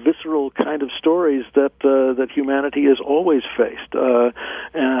 essential, visceral kind of stories that humanity has always faced,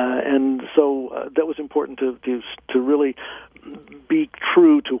 and so that was important to really be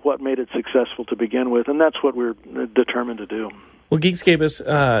true to what made it successful to begin with, and that's what we're determined to do. Well,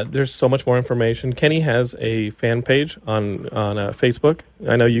 Geekscapists, there's so much more information. Kenny has a fan page on Facebook.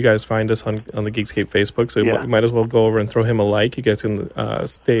 I know you guys find us on the Geekscape Facebook, so you might as well go over and throw him a like. You guys can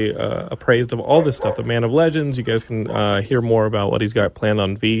stay appraised of all this stuff, the Man of Legends. You guys can hear more about what he's got planned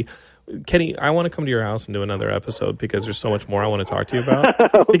on V. Kenny, I want to come to your house and do another episode because there's so much more I want to talk to you about.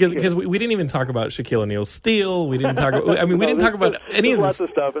 Okay. Because we didn't even talk about Shaquille O'Neal's steel. We didn't talk. We didn't talk about any of this. Lots of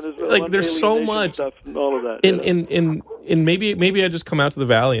stuff. And there's so much stuff and all of that. And maybe I just come out to the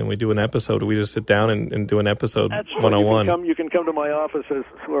Valley and we do an episode. We just sit down and do an episode one-on-one. You can come to my office,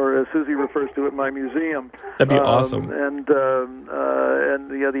 or as Susie refers to it, my museum. That'd be awesome. And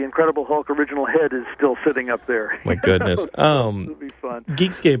the Incredible Hulk original head is still sitting up there. My goodness. It'll be fun.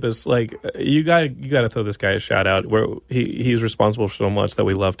 Geekscape is you got to throw this guy a shout out. Where he's responsible for so much that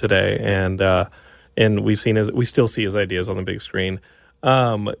we love today, and we still see his ideas on the big screen.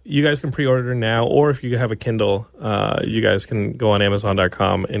 You guys can pre-order now, or if you have a Kindle, you guys can go on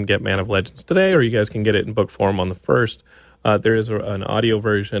Amazon.com and get Man of Legends today, or you guys can get it in book form on the 1st. There is an audio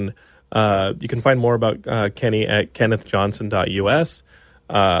version. You can find more about Kenny at kennethjohnson.us.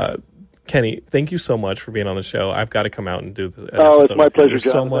 Kenny, thank you so much for being on the show. I've got to come out and do this. It's my pleasure, There's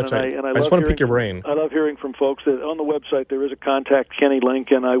Jonathan. so much. I just want to pick your brain. I love hearing from folks. On the website, there is a contact Kenny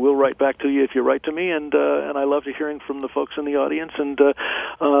link, and I will write back to you if you write to me. And I love to hearing from the folks in the audience, and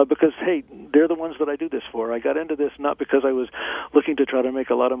because hey, they're the ones that I do this for. I got into this not because I was looking to try to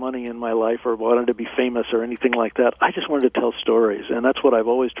make a lot of money in my life or wanted to be famous or anything like that. I just wanted to tell stories, and that's what I've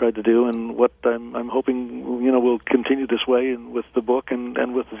always tried to do, and what I'm hoping will continue this way, and with the book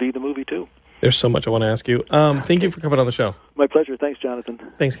and with V the movie too. There's so much I want to ask you. Thank you for coming on the show. My pleasure. Thanks, Jonathan.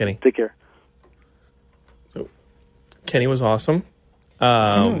 Thanks, Kenny. Take care. So, Kenny was awesome.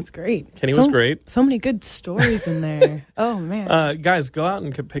 Kenny was great. Kenny was great. So many good stories in there. Oh, man. Guys, go out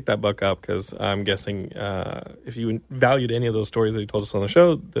and pick that book up, because I'm guessing if you valued any of those stories that he told us on the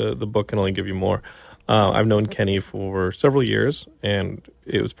show, the book can only give you more. I've known Kenny for several years, and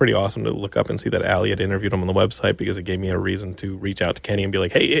it was pretty awesome to look up and see that Allie had interviewed him on the website, because it gave me a reason to reach out to Kenny and be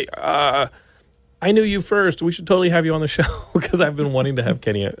like, hey, I knew you first. We should totally have you on the show, because I've been wanting to have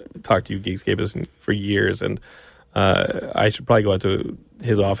Kenny talk to you Geekscapists for years, and I should probably go out to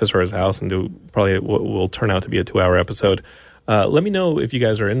his office or his house and do probably what will turn out to be a 2-hour episode. Let me know if you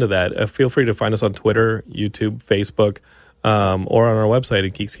guys are into that. Feel free to find us on Twitter, YouTube, Facebook, or on our website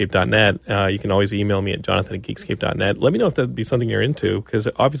at geekscape.net. You can always email me at jonathan@geekscape.net. Let me know if that'd be something you're into, because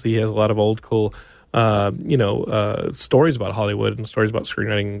obviously he has a lot of old, cool stories about Hollywood and stories about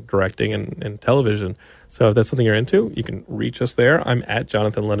screenwriting, directing, and television. So if that's something you're into, you can reach us there. I'm at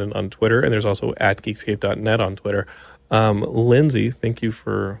Jonathan Lennon on Twitter, and there's also at geekscape.net on Twitter. Lindsay, thank you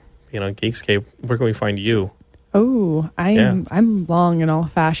for being on Geekscape. Where can we find you? Oh, I'm long in all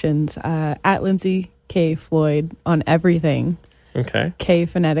fashions. At Lindsay K. Floyd on everything. Okay. K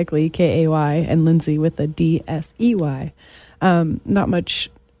phonetically, K-A-Y, and Lindsay with a D-S-E-Y. Not much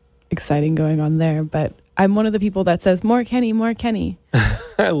exciting going on there, but I'm one of the people that says, more Kenny, more Kenny.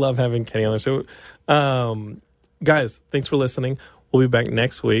 I love having Kenny on the show. Guys, thanks for listening. We'll be back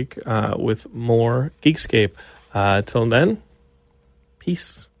next week with more Geekscape. Till then,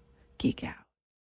 peace. Geek out.